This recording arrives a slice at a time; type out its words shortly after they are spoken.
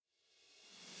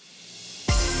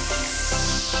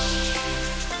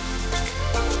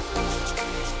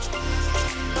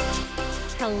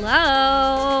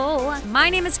Hello.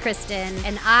 My name is Kristen,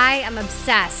 and I am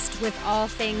obsessed with all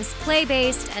things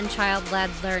play-based and child-led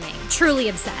learning. Truly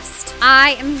obsessed.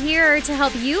 I am here to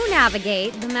help you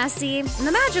navigate the messy and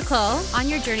the magical on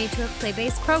your journey to a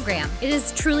play-based program. It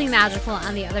is truly magical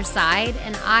on the other side,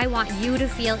 and I want you to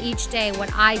feel each day what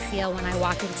I feel when I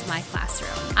walk into my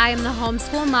classroom. I am the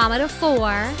homeschool mama to 4.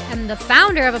 I'm the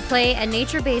founder of a play and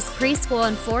nature-based preschool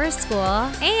and forest school,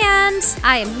 and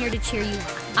I am here to cheer you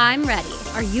on. I'm ready.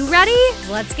 Are you ready?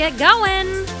 Let's get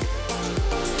going.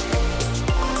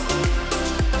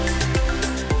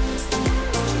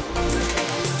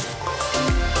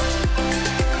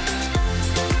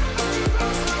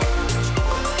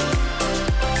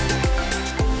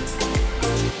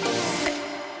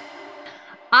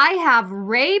 I have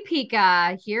Rae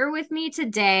Pica here with me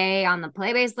today on the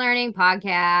Play-Based Learning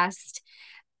podcast.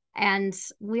 And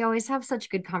we always have such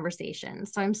good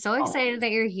conversations. So I'm so excited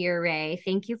that you're here, Rae.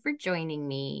 Thank you for joining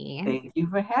me. Thank you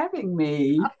for having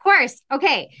me. Of course.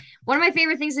 Okay. One of my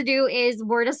favorite things to do is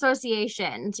word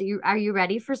association. Are you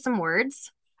ready for some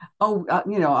words? Oh,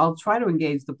 I'll try to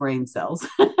engage the brain cells.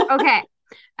 Okay.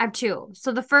 I have 2.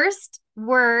 So the first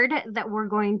word that we're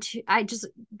going to, just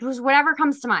whatever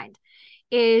comes to mind,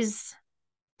 is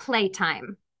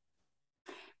playtime.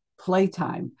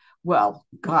 Playtime. Well,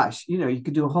 gosh, you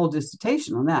could do a whole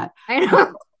dissertation on that. I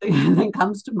know. The thing that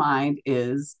comes to mind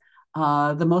is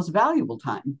the most valuable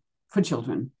time for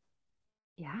children.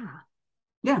 Yeah.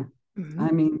 Yeah. Mm-hmm.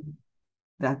 I mean,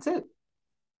 that's it.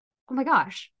 Oh my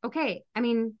gosh. Okay. I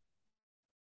mean,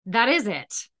 that is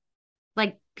it.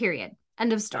 Like, period.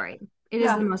 End of story. It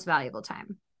is the most valuable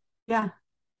time. Yeah.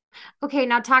 Okay,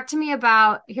 now talk to me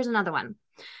about, here's another one.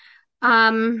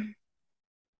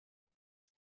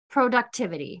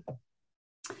 Productivity.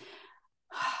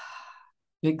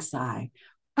 Big sigh.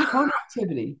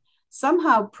 Productivity.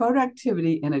 Somehow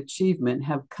productivity and achievement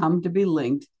have come to be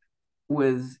linked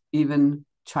with even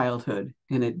childhood,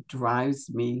 and it drives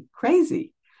me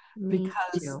crazy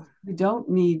because we don't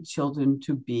need children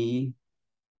to be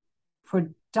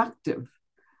productive.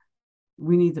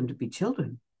 We need them to be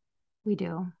children. We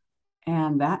do.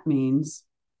 And that means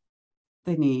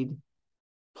they need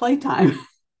playtime.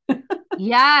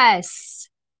 Yes.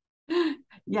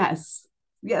 Yes,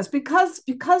 because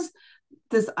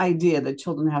this idea that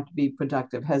children have to be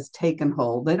productive has taken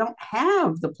hold. They don't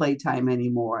have the playtime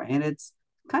anymore, and it's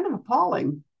kind of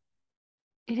appalling.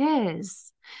 It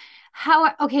is.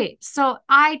 Okay, so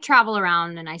I travel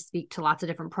around and I speak to lots of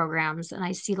different programs and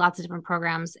I see lots of different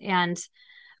programs, and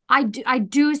I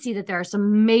do see that there are some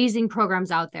amazing programs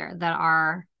out there that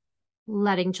are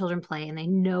letting children play and they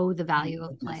know the value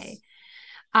of play.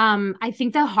 I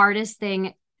think the hardest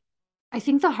thing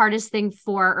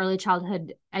for early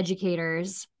childhood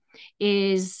educators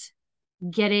is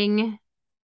getting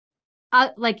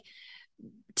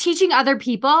teaching other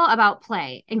people about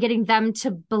play and getting them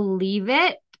to believe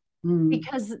it,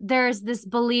 because there's this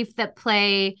belief that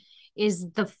play is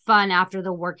the fun after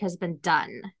the work has been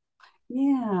done.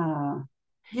 Yeah.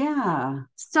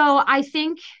 So I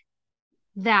think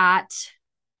that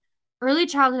early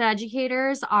childhood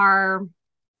educators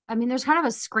there's kind of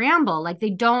a scramble. Like, they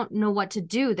don't know what to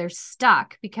do. They're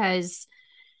stuck because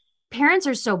parents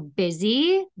are so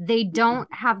busy. They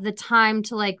don't have the time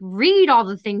to read all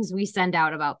the things we send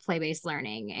out about play-based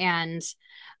learning and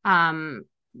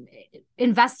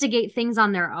investigate things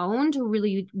on their own to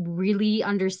really, really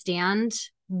understand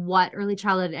what early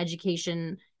childhood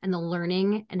education and the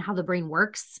learning and how the brain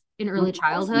works in early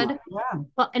childhood. Yeah.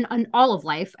 Well, and all of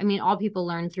life. I mean, all people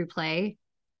learn through play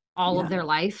all of their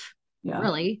life,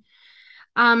 really.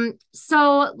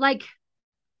 So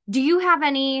do you have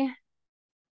any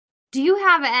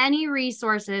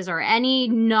resources or any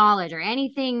knowledge or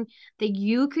anything that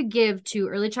you could give to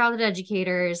early childhood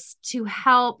educators to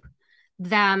help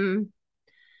them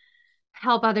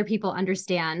help other people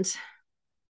understand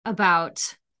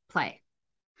about play?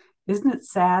 Isn't it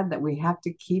sad that we have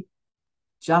to keep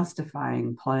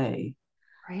justifying play?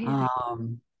 Right.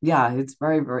 Yeah, it's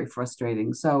very, very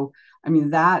frustrating. So, I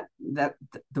mean,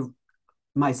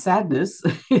 my sadness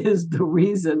is the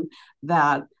reason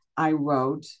that I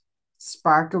wrote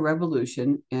Spark a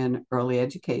Revolution in Early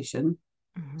Education,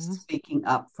 speaking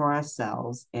up for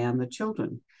ourselves and the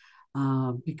children,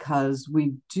 because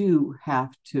we do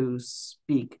have to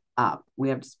speak up. We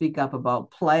have to speak up about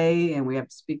play, and we have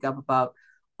to speak up about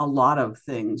a lot of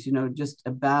things, just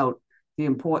about the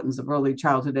importance of early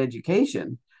childhood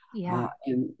education.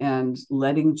 And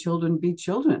letting children be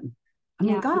children. I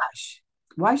mean, gosh,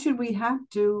 why should we have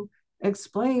to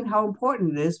explain how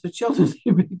important it is for children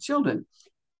to be children?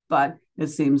 But it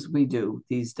seems we do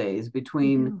these days,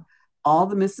 between all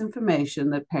the misinformation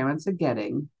that parents are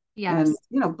getting. And,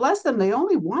 Yes. bless them, they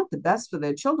only want the best for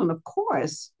their children, of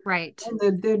course. Right. And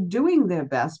they're doing their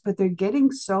best, but they're getting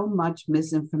so much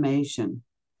misinformation.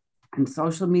 And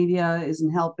social media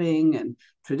isn't helping, and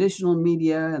traditional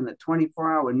media and the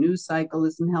 24-hour news cycle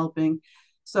isn't helping.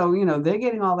 So, they're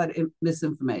getting all that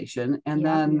misinformation. And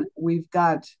Yep. then we've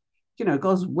got, it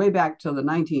goes way back to the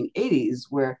 1980s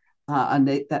where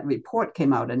that report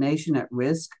came out, A Nation at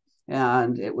Risk.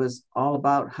 And it was all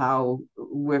about how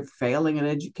we're failing in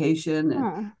education,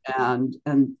 Oh. and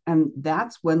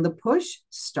that's when the push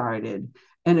started.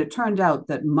 And it turned out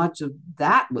that much of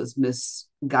that was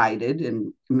misguided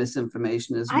and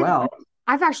misinformation as I've well.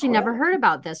 I've actually never Oh, heard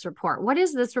about this report. What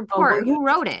is this well, report? you're Who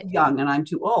just wrote too it? young and I'm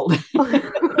too old.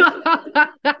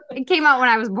 It came out when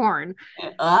I was born.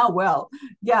 Well,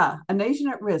 yeah, A Nation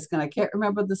at Risk. And I can't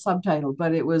remember the subtitle,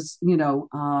 but it was, I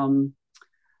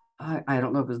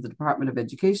don't know if it was the Department of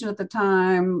Education at the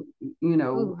time,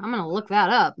 Ooh, I'm gonna look that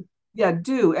up. yeah,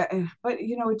 do. But,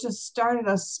 it just started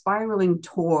us spiraling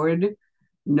toward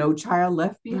No Child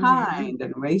Left Mm-hmm. Behind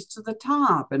and Race to the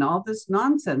Top and all this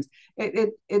nonsense.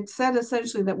 It said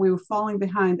essentially that we were falling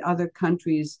behind other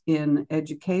countries in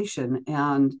education,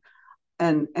 and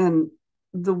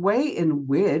the way in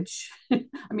which, I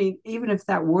mean, even if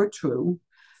that were true,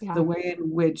 Yeah. the way in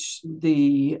which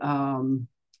the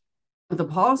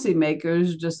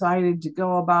policymakers decided to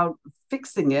go about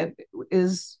fixing it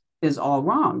is all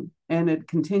wrong, and it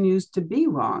continues to be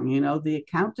wrong. The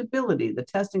accountability, the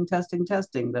testing,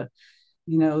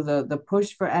 the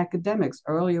push for academics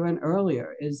earlier and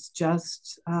earlier is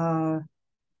just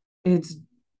it's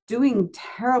doing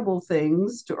terrible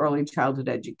things to early childhood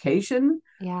education,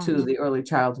 Yeah. to the early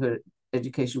childhood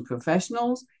education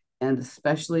professionals, and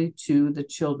especially to the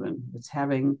children. It's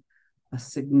having a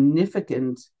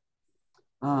significant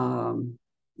what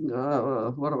do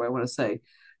I want to say?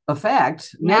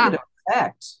 Effect, Yeah. negative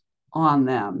effect on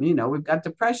them. We've got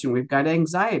depression, we've got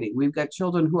anxiety, we've got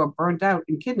children who are burnt out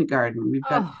in kindergarten, we've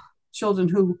got Oh. children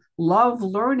who love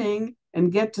learning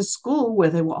and get to school where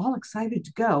they were all excited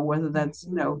to go, whether that's,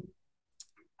 Mhm.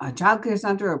 a childcare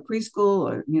center or preschool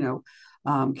or,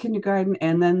 kindergarten,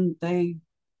 and then they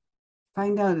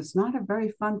find out it's not a very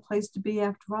fun place to be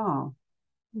after all.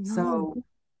 No. So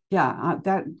yeah,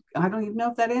 that I don't even know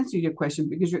if that answered your question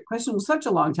because your question was such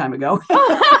a long time ago.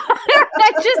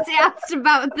 I just asked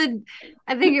about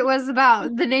I think it was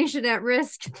about the nation at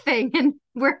risk thing and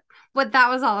what that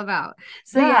was all about.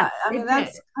 So yes, Yeah, I mean it did.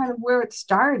 that's kind of where it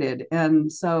started,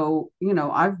 and so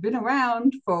I've been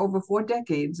around for over 4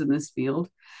 decades in this field,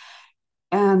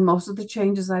 and most of the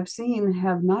changes I've seen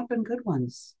have not been good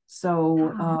ones.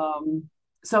 So,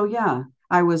 Yeah. yeah,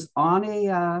 I was on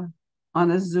a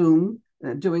Zoom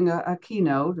doing a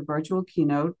keynote, a virtual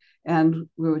keynote, and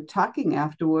we were talking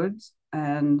afterwards,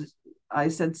 and I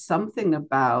said something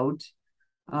about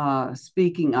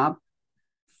speaking up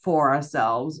for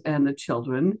ourselves and the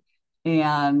children,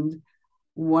 and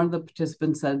one of the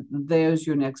participants said, "There's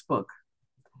your next book."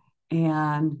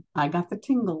 And I got the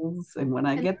tingles. And when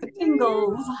I get the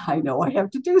tingles, I know I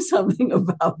have to do something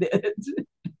about it.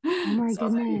 Oh my So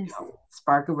there you goodness. go.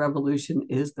 Spark of Revolution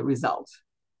is the result.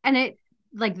 And it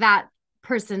like that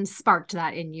person sparked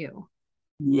that in you.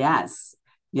 Yes.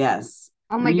 Yes.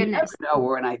 Oh I my mean, you never goodness. know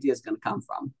where an idea is going to come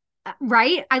from.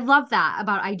 Right? I love that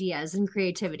about ideas and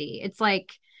creativity. It's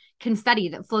like confetti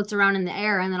that floats around in the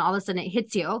air and then all of a sudden it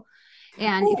hits you.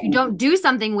 And if you don't Ooh, do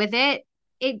something with it,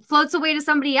 it floats away to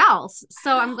somebody else.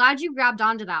 So I'm glad you grabbed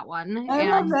onto that one. I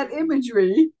love And that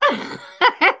imagery.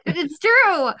 it's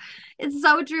true. It's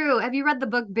so true. Have you read the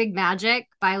book Big Magic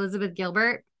by Elizabeth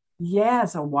Gilbert?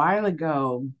 Yes, a while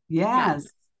ago. Yes.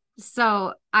 Yes.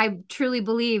 So I truly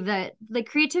believe that like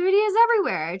creativity is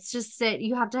everywhere. It's just that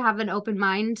you have to have an open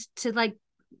mind to like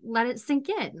let it sink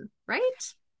in,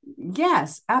 right?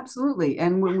 Yes, absolutely.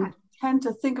 And when we Yeah, tend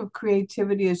to think of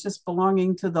creativity as just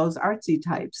belonging to those artsy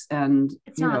types, and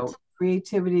it's not.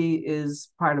 creativity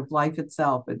is part of life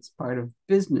itself. It's part of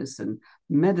business and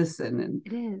medicine and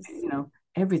It is.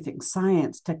 everything,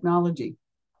 science, technology.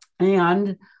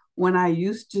 And when I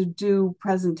used to do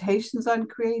presentations on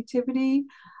creativity,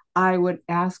 I would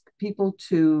ask people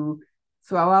to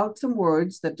throw out some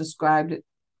words that described it,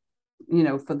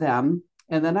 for them.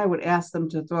 And then I would ask them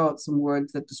to throw out some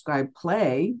words that describe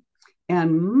play.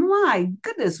 And my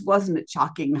goodness, wasn't it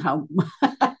shocking how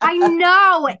I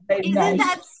know. they Isn't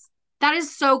meshed? that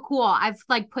is so cool. I've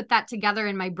like put that together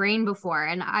in my brain before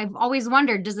and I've always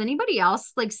wondered, does anybody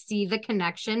else like see the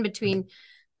connection between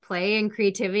play and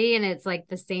creativity and it's like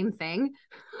the same thing?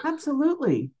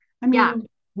 Absolutely. I Yeah. mean,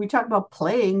 we talk about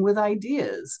playing with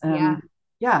ideas, Yeah. and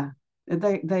yeah,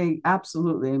 They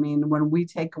absolutely. I mean, when we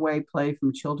take away play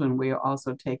from children, we are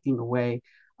also taking away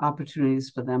opportunities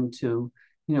for them to,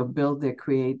 build their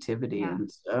creativity Yeah. and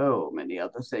so many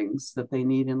other things that they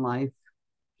need in life.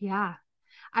 Yeah.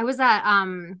 I was at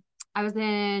I was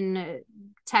in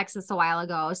Texas a while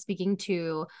ago speaking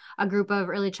to a group of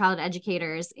early childhood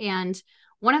educators, and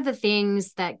one of the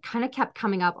things that kind of kept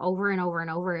coming up over and over and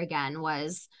over again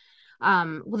was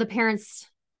well, the parents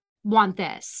want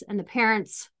this and the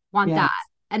parents want that Yes.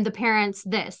 and the parents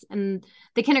this and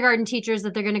the kindergarten teachers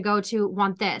that they're going to go to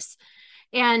want this.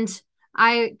 And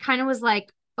I kind of was like,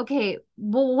 okay,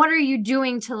 well, what are you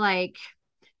doing to like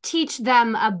teach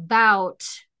them about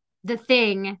the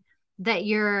thing that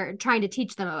you're trying to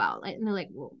teach them about? And they're like,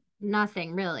 well,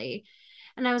 nothing really.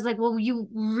 And I was like, well, you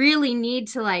really need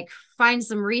to like find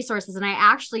some resources. And I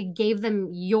actually gave them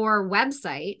your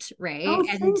website, Rae, Oh,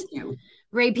 and thank you.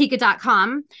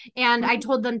 raepica.com. And I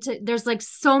told them to, there's like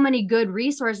so many good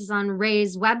resources on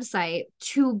Rae's website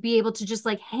to be able to just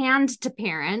like hand to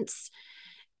parents.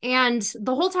 And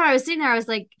the whole time I was sitting there, I was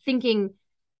like thinking,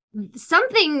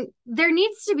 there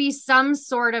needs to be some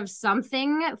sort of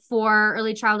something for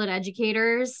early childhood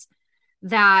educators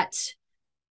that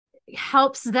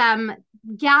helps them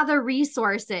gather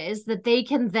resources that they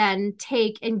can then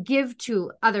take and give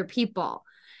to other people.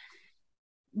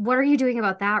 What are you doing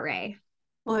about that, Rae?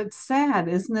 Well, it's sad,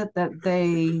 isn't it, that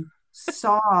they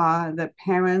saw that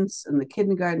parents and the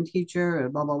kindergarten teacher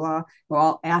and blah, blah, blah were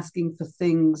all asking for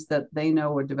things that they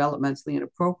know are developmentally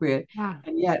inappropriate. Yeah.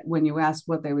 And yet, when you asked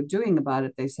what they were doing about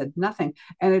it, they said nothing.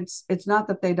 And it's not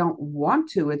that they don't want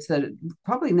to, it's that it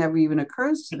probably never even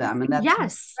occurs to them. And that's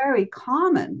Yes. very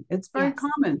common. It's very Yes.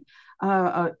 common.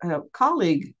 A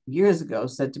colleague years ago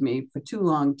said to me, for too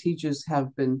long, teachers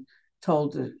have been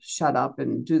told to shut up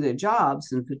and do their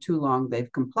jobs, and for too long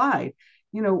they've complied.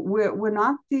 We're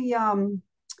not the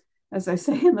as I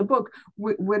say in the book,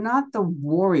 we're not the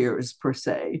warriors per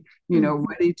se, Mhm.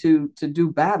 ready to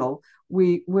do battle.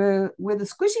 We're the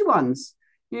squishy ones.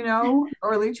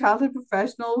 Early childhood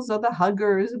professionals are the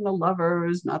huggers and the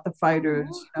lovers, not the Oh,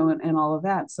 fighters, and all of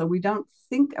that. So we don't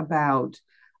think about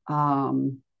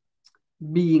um,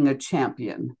 being a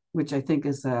champion, which I think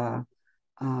is a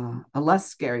less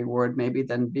scary word maybe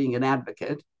than being an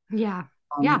advocate. yeah.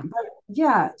 Yeah. But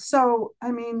yeah, so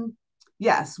I mean,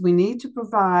 yes, we need to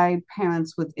provide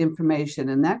parents with information,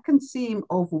 and that can seem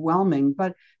overwhelming,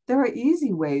 but there are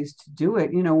easy ways to do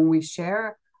it. When we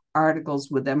share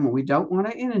articles with them, we don't want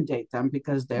to inundate them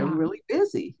because they're Yeah. really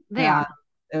busy. They are.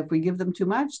 If we give them too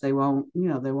much, they won't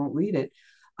read it.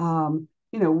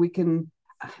 We can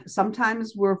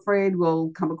sometimes we're afraid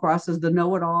we'll come across as the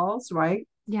know-it-alls, right?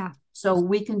 Yeah. So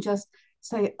we can just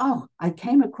say, oh, I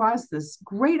came across this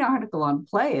great article on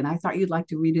play and I thought you'd like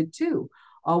to read it too.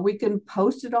 Or we can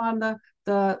post it on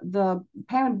the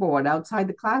parent board outside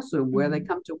the classroom where they Mhm.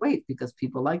 come to wait because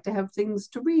people like to have things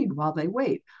to read while they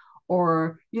wait.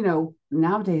 Or,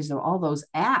 nowadays there are all those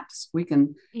apps. We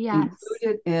can include Yes.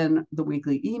 it in the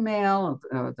weekly email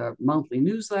or the monthly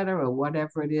newsletter or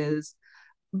whatever it is.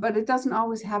 But it doesn't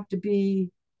always have to be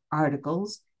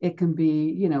articles. It can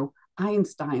be,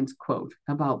 Einstein's quote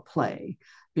about play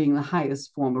being the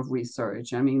highest form of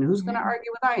research. I mean, who's going to Mhm.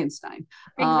 argue with Einstein?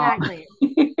 Exactly.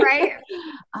 Right?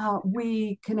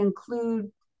 We can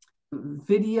include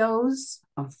videos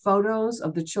of photos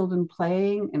of the children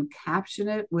playing and caption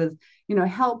it with,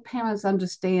 help parents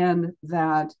understand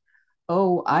that,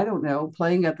 oh, I don't know,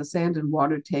 playing at the sand and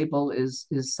water table is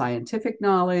scientific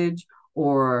knowledge,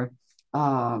 or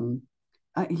um,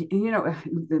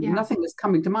 Yeah. nothing is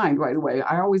coming to mind right away.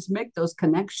 I always make those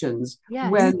connections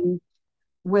Yes.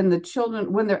 when the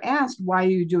children, when they're asked, why are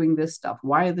you doing this stuff?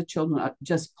 Why are the children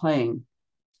just playing?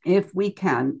 If we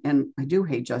can, and I do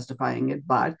hate justifying it,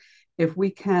 but if we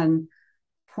can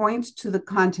point to the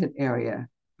content area,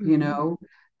 you Hmm. know,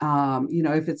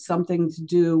 if it's something to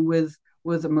do with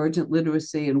emergent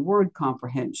literacy and word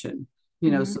comprehension,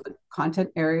 Hmm. so the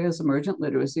content area is emergent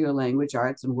literacy or language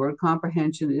arts, and word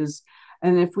comprehension is,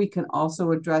 and if we can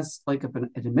also address, like if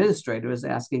an administrator is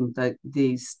asking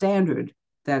the standard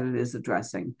that it is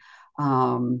addressing,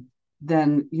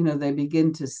 then they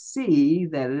begin to see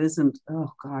that it isn't,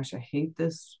 oh gosh, I hate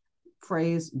this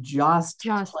phrase, just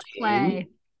Just playing.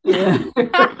 play.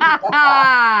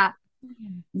 Yeah.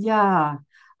 Yeah.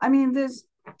 I mean,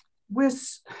 we're,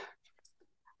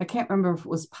 I can't remember if it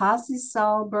was Pasi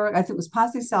Salberg. I think it was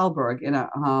Pasi Salberg in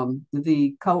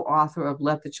the co-author of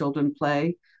Let the Children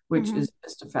Play, which Hmm. is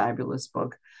just a fabulous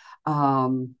book.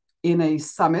 In a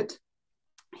summit,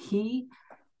 he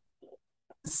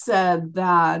said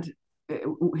that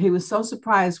he was so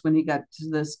surprised when he got to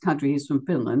this country. He's from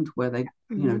Finland, where they,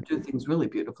 Hmm. do things really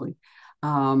beautifully.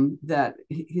 that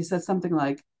he said something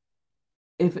like,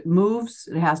 if it moves,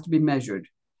 it has to be measured,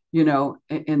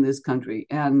 in this country.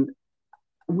 And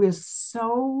we're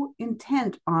so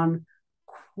intent on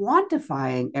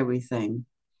quantifying everything.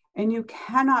 And you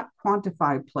cannot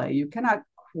quantify play. You cannot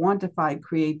quantify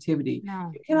creativity.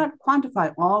 No. You cannot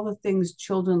quantify all the things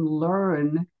children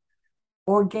learn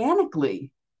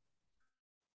organically.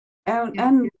 And, Yeah.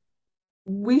 and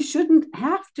we shouldn't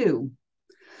have to.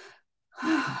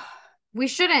 We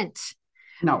shouldn't.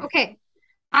 No. Okay.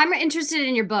 I'm interested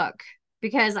in your book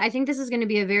because I think this is going to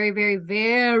be a very, very,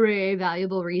 very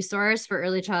valuable resource for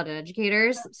early childhood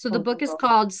educators. So the book is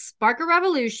called Spark a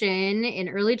Revolution in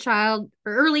Early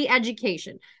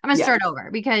Education. I'm going to Yes. start over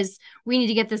because we need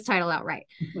to get this title out right.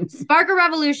 Spark a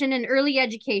Revolution in Early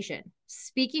Education,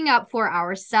 speaking up for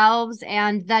ourselves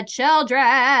and the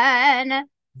children.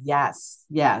 Yes.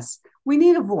 Yes. We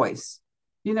need a voice.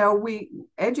 We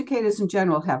educators in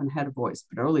general haven't had a voice,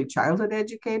 but early childhood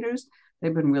educators,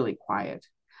 they've been really quiet.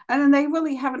 And then they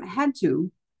really haven't had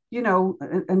to,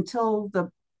 until the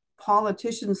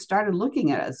politicians started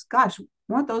looking at us. Gosh,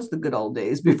 weren't those the good old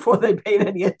days before they paid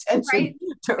any attention Right?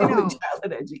 to I early know.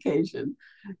 childhood education?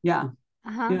 Yeah.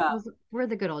 Uh-huh. Yeah. Those were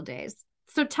the good old days.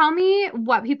 So tell me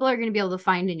what people are going to be able to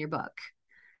find in your book.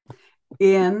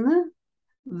 In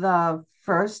the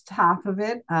first half of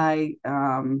it, I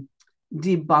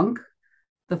debunk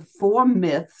the four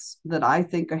myths that I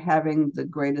think are having the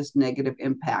greatest negative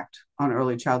impact on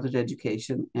early childhood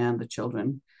education and the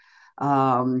children.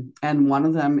 And one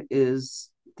of them is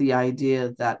the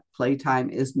idea that playtime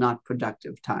is not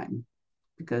productive time,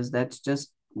 because that's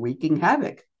just wreaking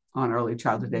havoc on early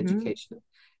childhood Mm-hmm. education.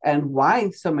 And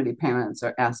why so many parents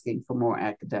are asking for more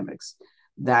academics.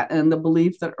 That and the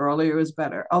belief that earlier is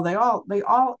better. Oh, they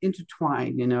all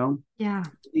intertwine, Yeah.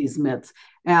 these myths.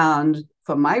 And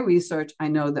from my research, I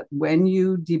know that when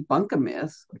you debunk a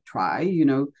myth or try,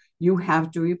 you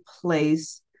have to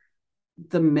replace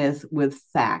the myth with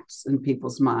facts in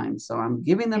people's minds. So I'm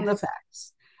giving them the Yes.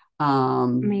 facts.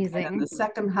 And in Amazing. the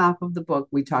second half of the book,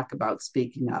 we talk about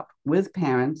speaking up with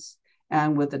parents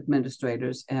and with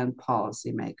administrators and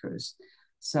policymakers.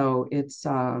 So it's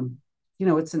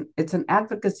an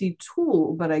advocacy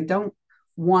tool, but I don't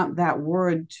want that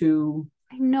word to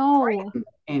I know. frighten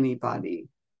anybody.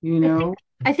 You I think know,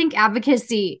 I think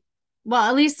advocacy, well,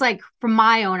 at least like from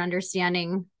my own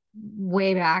understanding,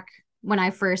 way back when I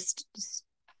first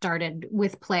started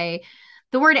with play,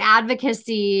 the word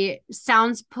advocacy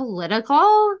sounds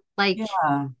political. Like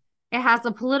yeah. it has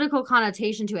a political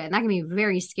connotation to it, and that can be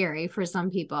very scary for some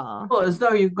people. Well, as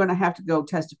though you're going to have to go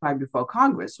testify before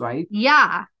Congress, right?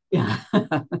 Yeah. Yeah.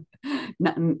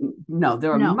 No, no,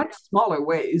 there are No. much smaller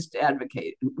ways to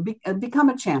advocate. Become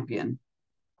a champion.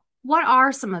 What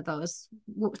are some of those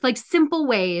like simple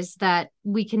ways that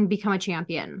we can become a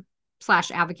champion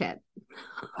slash advocate?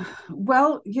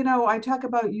 Well, I talk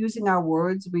about using our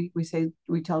words.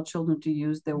 We tell children to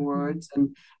use their Mhm. words,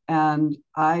 and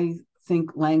I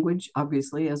think language,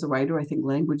 obviously, as a writer, I think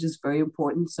language is very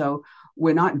important. So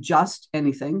we're not just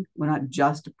anything. We're not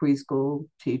just a preschool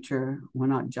teacher. We're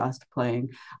not just playing.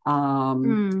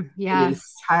 It is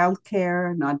Yes.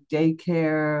 childcare, not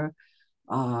daycare.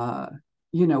 Uh,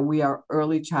 we are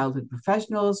early childhood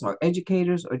professionals or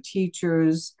educators or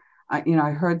teachers.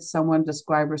 I heard someone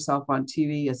describe herself on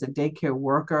TV as a daycare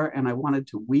worker, and I wanted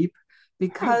to weep Hmm.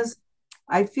 because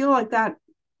I feel like that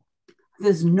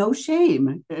there's no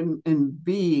shame in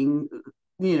being,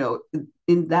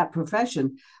 in that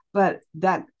profession, but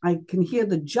that I can hear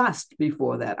the just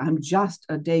before that. I'm just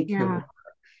a daycare Yeah.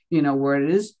 worker, where it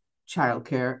is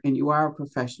childcare and you are a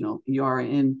professional. You are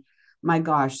in, my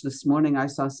gosh, this morning I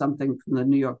saw something from the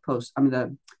New York Post, I mean,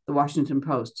 the Washington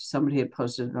Post. Somebody had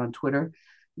posted it on Twitter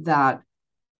that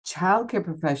childcare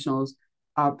professionals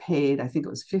are paid, I think it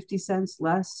was 50 cents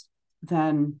less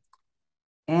than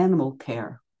animal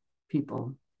care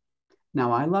people.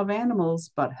 Now, I love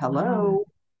animals, but Wow.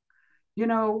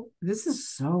 hello, this is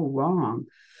so wrong.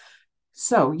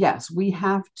 So, yes, we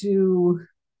have to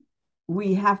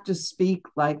speak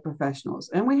like professionals,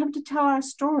 and we have to tell our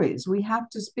stories. We have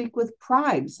to speak with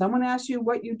pride. Someone asks you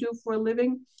what you do for a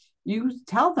living, you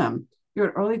tell them you're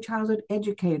an early childhood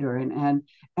educator,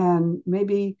 and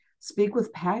maybe speak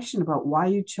with passion about why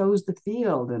you chose the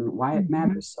field and why it Mhm.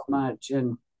 matters so much.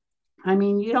 And I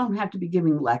mean, you don't have to be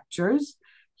giving lectures.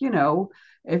 You know,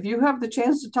 if you have the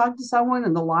chance to talk to someone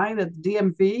in the line at the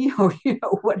DMV or,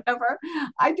 whatever,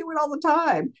 I do it all the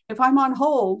time. If I'm on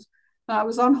hold, I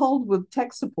was on hold with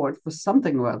tech support for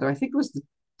something or other. I think it was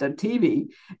the TV,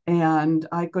 and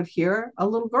I could hear a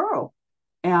little girl.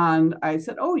 And I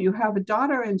said, "Oh, you have a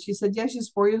daughter?" And she said, "Yes, she's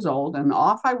 4 years old." And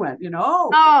off I went,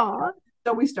 Oh.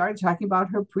 So we started talking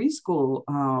about her preschool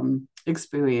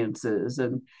experiences,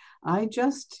 and I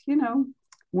just,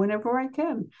 whenever I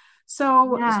can.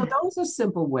 So Yeah. those are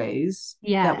simple ways that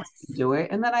we Yes. can do it.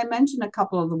 And then I mentioned a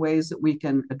couple of the ways that we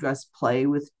can address play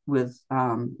with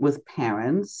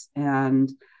parents, um,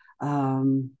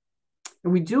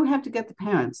 and we do have to get the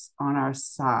parents on our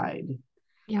side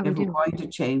Yeah, we if we're do. going to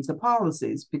change the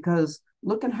policies, because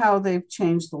look at how they've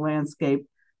changed the landscape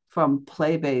from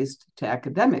play based to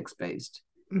academics based,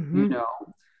 you Hmm. know.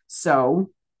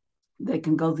 So they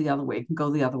can go the other way, it can go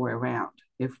the other way around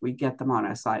if we get them on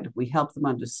our side, if we help them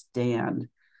understand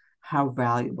how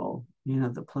valuable,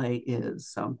 the play is.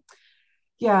 So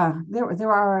yeah,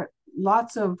 there are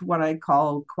lots of what I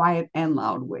call quiet and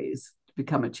loud ways to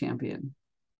become a champion.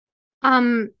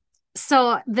 Um,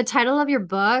 so the title of your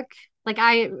book, like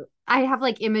I have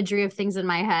like imagery of things in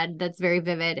my head that's very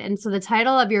vivid. And so the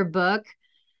title of your book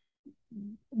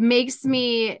makes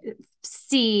me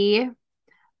see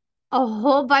a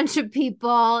whole bunch of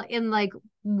people in like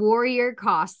warrior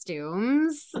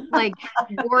costumes, like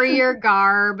warrior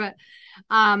garb,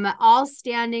 all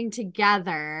standing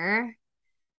together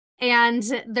and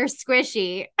they're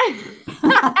squishy.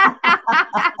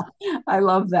 I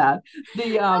love that.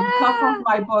 The cover of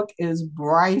my book is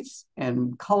bright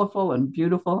and colorful and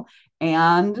beautiful,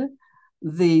 and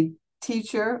the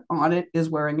teacher on it is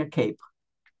wearing a cape.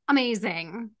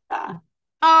 Amazing. Uh,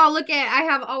 Oh, look at I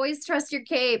have always trust your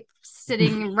cape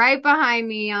sitting right behind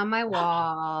me on my oh,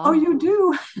 wall. you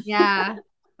do? Yeah. That's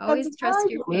Always trust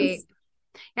your fabulous.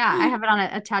 cape. Yeah, I have it on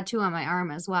a tattoo on my arm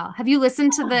as well. Have you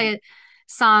listened to the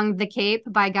song The Cape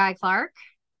by Guy Clark?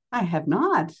 I have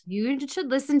not. You should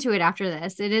listen to it after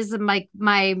this. It is my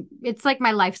it's like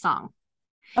my life song.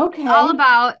 Okay. It's all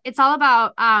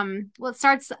about well, it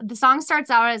starts the song starts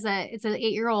out as it's an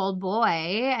 8-year-old boy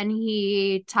and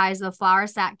he ties a flour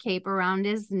sack cape around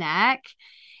his neck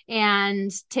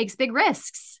and takes big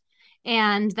risks.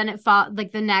 And then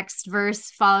like the next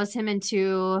verse follows him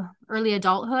into early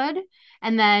adulthood.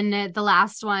 And then the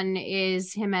last one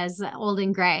is him as old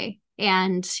and gray.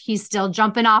 And he's still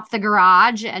jumping off the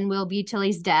garage and will be till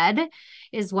he's dead,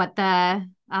 is what the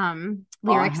Oh, I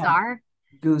lyrics have are.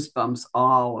 goosebumps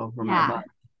all over my Yeah. body.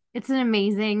 It's an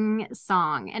amazing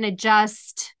song. And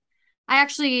I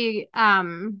actually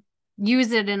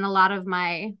use it in a lot of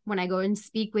my when I go and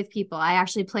speak with people. I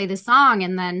actually play the song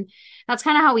and then that's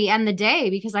kind of how we end the day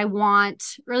because I want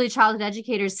early childhood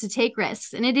educators to take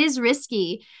risks. And it is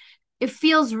risky. It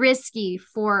feels risky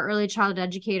for early childhood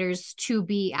educators to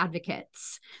be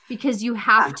advocates because you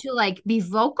have Yeah, to like be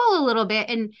vocal a little bit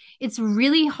and it's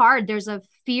really hard. There's a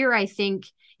fear I think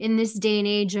in this day and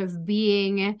age of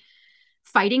being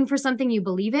fighting for something you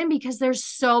believe in because there's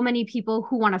so many people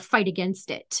who want to fight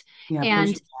against it. yeah,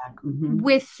 And pushing back. Hmm.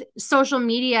 with social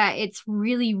media, it's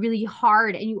really, really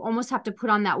hard. And you almost have to put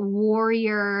on that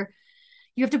warrior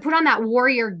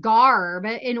garb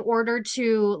in order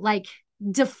to like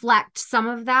deflect some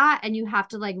of that. And you have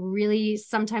to like really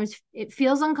sometimes it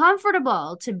feels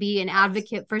uncomfortable to be an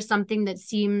advocate for something that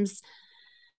seems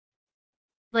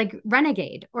like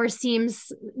renegade or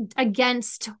seems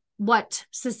against what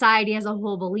society as a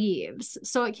whole believes.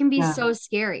 So it can be Yeah, so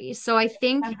scary. So I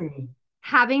think can be.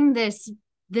 having this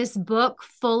book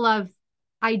full of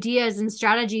ideas and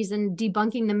strategies and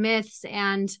debunking the myths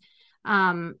and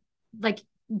um like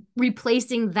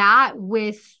replacing that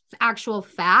with actual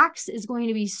facts is going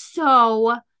to be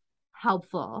so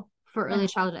helpful for I early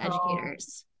hope childhood so.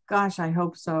 educators. Gosh, I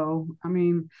hope so. I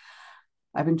mean,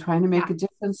 I've been trying to make Yeah. a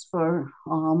difference for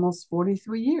almost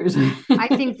 43 years. I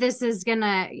think this is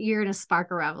you're gonna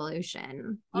spark a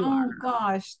revolution. You are. Oh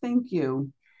gosh, thank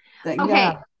you. Yeah,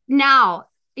 Okay, now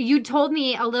you told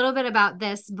me a little bit about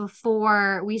this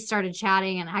before we started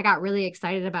chatting, and I got really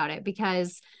excited about it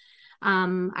because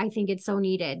I think it's so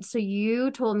needed. So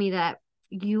you told me that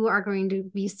you are going to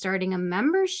be starting a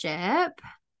membership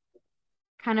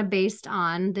kind of based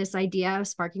on this idea of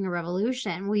sparking a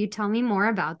revolution. Will you tell me more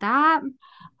about that?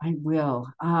 I will.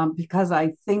 Because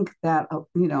I think that,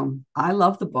 I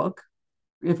love the book,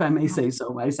 if I may say so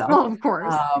myself. Well, of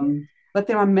course. But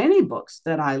there are many books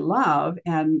that I love,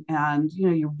 and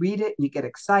you read it and you get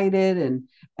excited,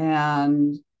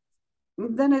 and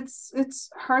then it's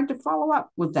hard to follow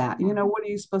up with that. Yeah. What are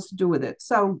you supposed to do with it?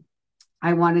 So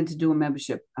I wanted to do a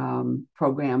membership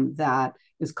program that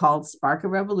is called Spark a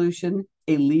Revolution,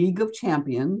 a League of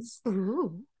Champions,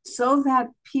 Ooh. so that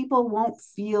people won't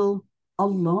feel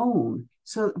alone.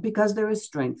 So, because there is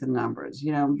strength in numbers,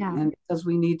 Yeah. and because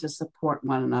we need to support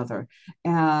one another.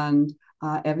 And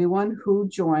everyone who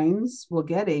joins will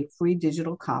get a free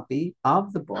digital copy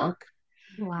of the book.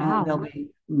 And Wow. there'll be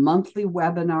monthly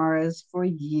webinars for a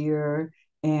year,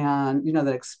 and that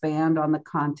expand on the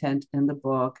content in the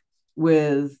book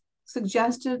with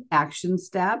suggested action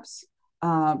steps.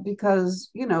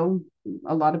 Because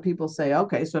a lot of people say,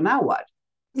 okay, so now what?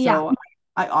 Yeah. So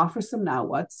I offer some now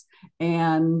what's,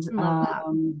 and Love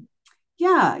that.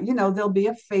 yeah, there'll be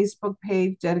a Facebook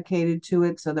page dedicated to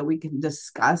it so that we can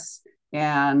discuss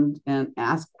and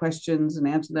ask questions and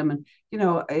answer them. And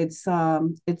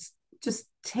it's just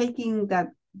taking that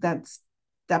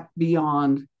step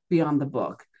beyond the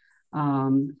book.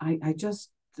 I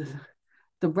just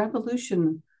the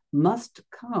revolution must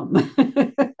come.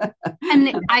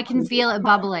 And I can feel it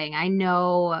bubbling. I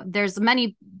know there's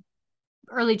many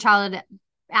early childhood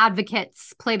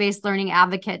advocates, play-based learning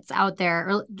advocates out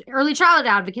there, early childhood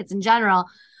advocates in general,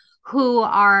 who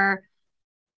are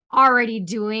already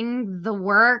doing the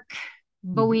work,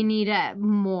 but we need it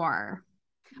more.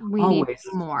 We need Always.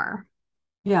 more.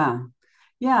 Yeah.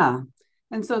 Yeah.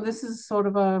 And so this is sort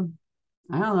of a,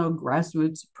 I don't know,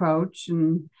 grassroots approach.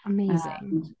 Amazing.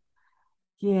 And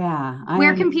yeah, I am.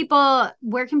 Where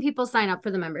can people sign up for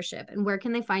the membership, and where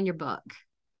can they find your book?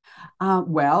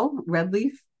 Well, Red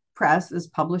Leaf Press is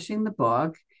publishing the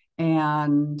book,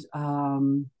 and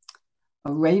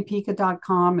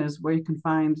RaePica.com is where you can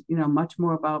find, much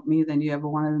more about me than you ever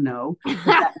wanted to know.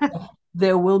 But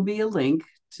there will be a link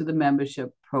to the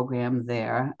membership program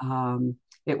there.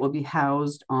 It will be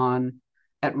housed on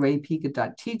at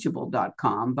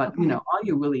raepica.teachable.com. But, Okay. all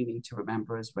you really need to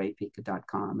remember is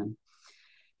raepica.com. And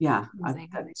yeah, I've Amazing.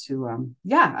 got to,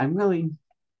 yeah, I'm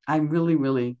really,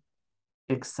 really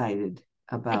excited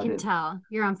I about can it. tell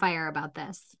you're on fire about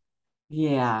this.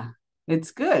 Yeah,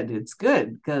 it's good. It's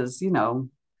good because,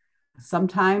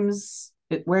 sometimes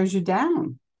it wears you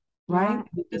down, right?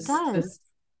 Yeah, it This does.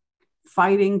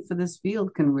 fighting for this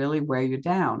field can really wear you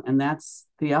down. And that's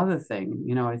the other thing.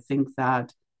 I think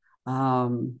that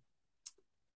um,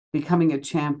 becoming a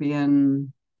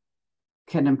champion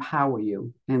can empower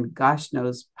you. And gosh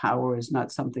knows power is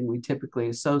not something we typically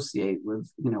associate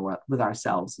with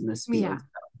ourselves in this Yeah. field.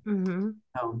 Mm-hmm.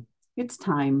 So it's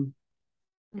time.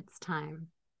 It's time.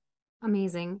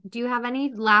 Amazing. Do you have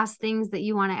any last things that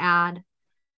you want to add?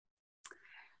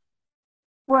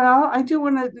 Well, I do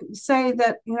want to say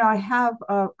that, I have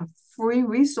a free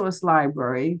resource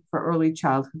library for early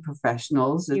childhood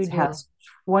professionals. It You do. has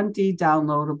 20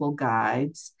 downloadable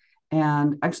guides.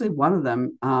 And actually, one of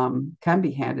them can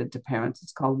be handed to parents.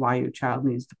 It's called Why Your Child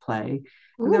Needs to Play.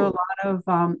 And there are a Ooh. lot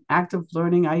of active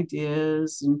learning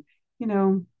ideas and, you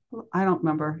know, I don't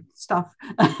remember stuff.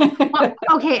 Well,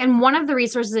 okay, and one of the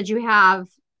resources that you have,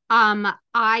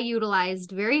 I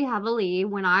utilized very heavily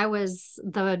when I was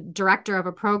the director of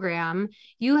a program.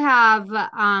 You have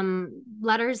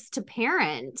letters to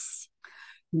parents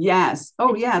Yes. Oh,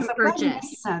 that you yes. can I'm glad you mentioned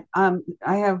purchase. that.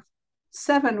 I have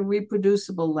 7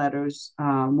 reproducible letters,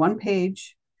 one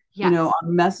page, Yes. on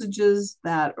messages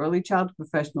that early childhood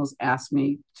professionals ask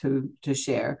me to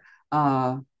share.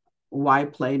 Uh, why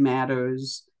play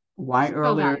matters, why So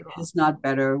earlier valuable. is not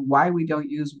better, why we don't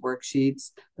use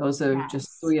worksheets. Those are just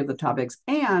Yes. 3 of the topics.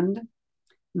 And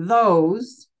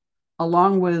those,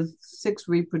 along with 6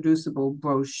 reproducible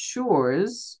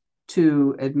brochures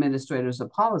to administrators or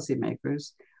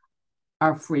policymakers,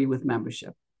 are free with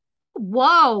membership.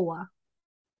 Whoa.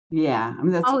 Yeah, I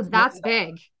mean Oh, that's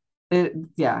big.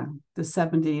 yeah, the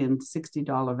 $70 and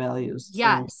 $60 values. So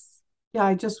Yes. yeah,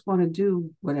 I just want to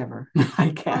do whatever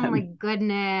I Oh my can.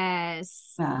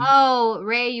 goodness. Yeah. Oh,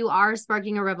 Rae, you are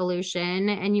sparking a revolution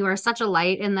and you are such a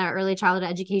light in the early childhood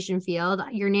education field.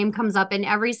 Your name comes up in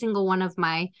every single one of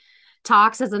my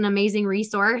talks as an amazing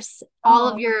resource. All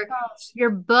of Oh gosh. your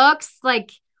books,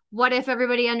 like what if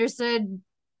everybody understood?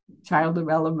 Child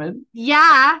development.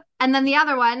 Yeah. And then the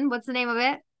other one, what's the name of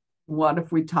it? What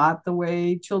if we taught the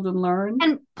way children learn?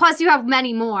 And plus you have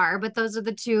many more, but those are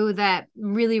the two that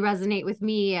really resonate with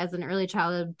me as an early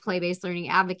childhood play-based learning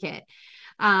advocate.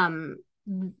 Um,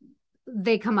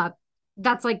 they come up.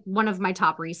 That's like one of my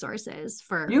top resources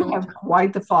for You early have childhood.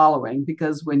 quite the following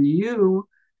because when you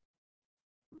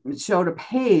showed a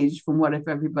page from What If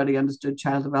Everybody Understood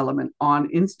Child Development on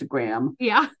Instagram,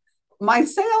 Yeah. my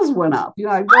sales went up.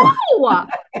 I go, Oh,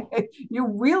 you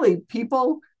really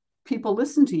people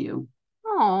listen to you.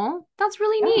 oh, that's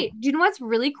really Yeah. neat. Do you know what's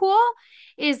really cool?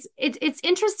 Is it's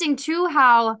interesting too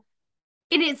how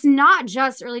it's not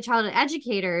just early childhood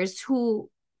educators who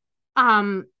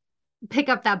um pick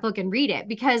up that book and read it,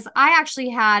 because I actually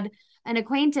had an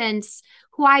acquaintance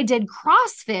who I did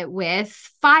CrossFit with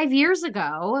 5 years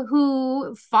ago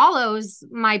who follows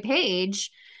my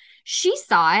page. she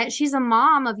saw it. She's a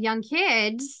mom of young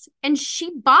kids and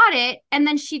she bought it. And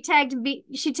then she tagged me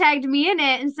in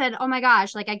it and said, oh my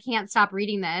gosh, like I can't stop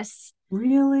reading this.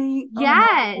 Really? Oh,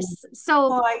 Yes. So,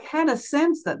 well, I had a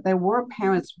sense that there were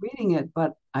parents reading it,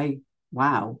 but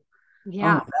wow.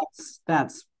 yeah. Oh,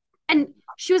 that's And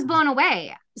she was blown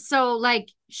away. So, like,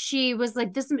 she was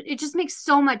like, this, it just makes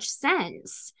so much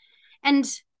sense. And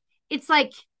it's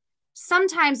like,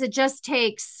 sometimes it just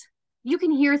takes, you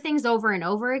can hear things over and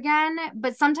over again,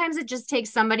 but sometimes it just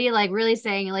takes somebody like really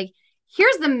saying, like,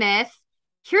 here's the myth,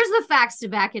 here's the facts to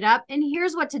back it up, and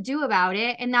here's what to do about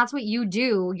it. And that's what you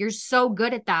do. You're so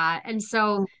good at that. And so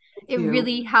oh, thank it you.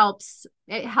 really helps.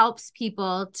 It helps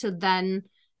people to then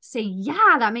say,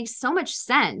 yeah, that makes so much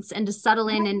sense, and to settle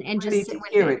in and Ready just sit to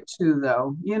with hear it. it too,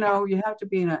 though. Yeah. You have to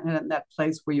be in that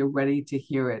place where you're ready to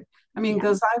hear it. I mean, Yeah.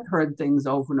 because I've heard things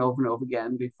over and over and over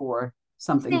again before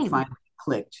something Same. finally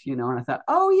clicked, and I thought,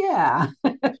 oh yeah.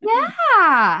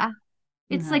 Yeah.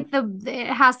 It's Yeah. like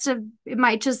it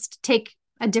might just take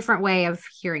a different way of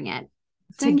hearing it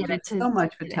to Thank get you it so to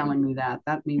much for fit in. telling me that.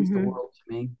 That means the Mhm. world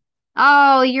to me.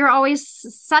 Oh, you're always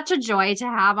such a joy to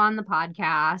have on the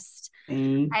podcast.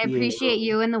 Thank I appreciate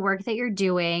you. you and the work that you're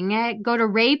doing. Go to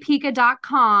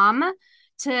raepica.com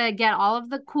to get all of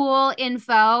the cool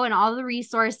info and all the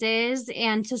resources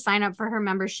and to sign up for her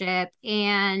membership.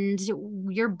 And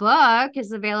your book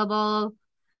is available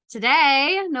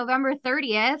today, November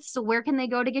 30th. So where can they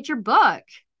go to get your book?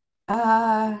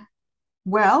 Uh,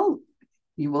 well,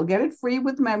 you will get it free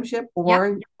with membership, Yep.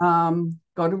 or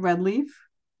go to Red Leaf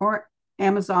or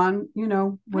Amazon,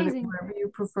 Amazing. wherever you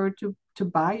prefer to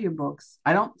buy your books.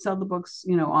 I don't sell the books,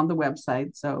 on the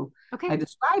website, so I Okay.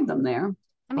 describe them there.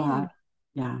 But Amazing.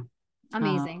 yeah, uh,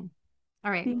 Amazing.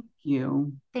 All right. thank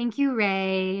you. Thank you,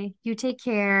 Rae. You take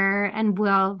care, and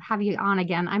we'll have you on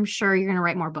again. I'm sure you're going to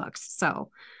write more books. So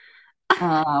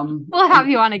we'll have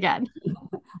you on again.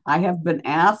 I have been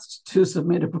asked to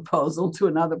submit a proposal to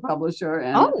another publisher,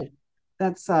 and Oh,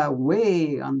 that's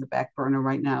way on the back burner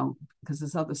right now because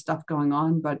there's other stuff going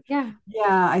on. But yeah.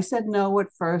 yeah, I said no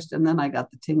at first, and then I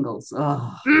got the tingles.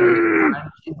 Oh, those Mm.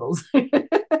 darn tingles.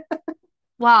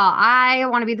 Well, I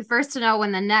want to be the first to know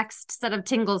when the next set of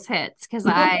tingles hits because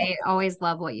I always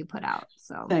love what you put out.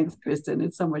 So Thanks, Kristen.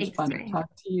 It's so much thanks, fun to Rae. talk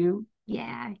to you.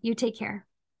 Yeah, you take care.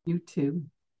 You too.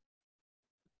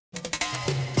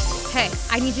 Hey,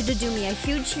 I need you to do me a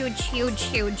huge, huge, huge,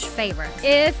 huge favor.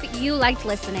 If you liked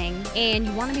listening and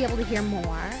you want to be able to hear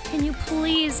more, can you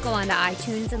please go onto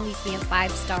iTunes and leave me a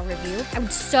 5-star review? I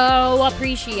would so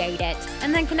appreciate it.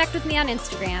 And then connect with me on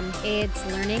Instagram. It's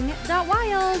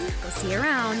learning.wild. We'll see you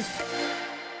around.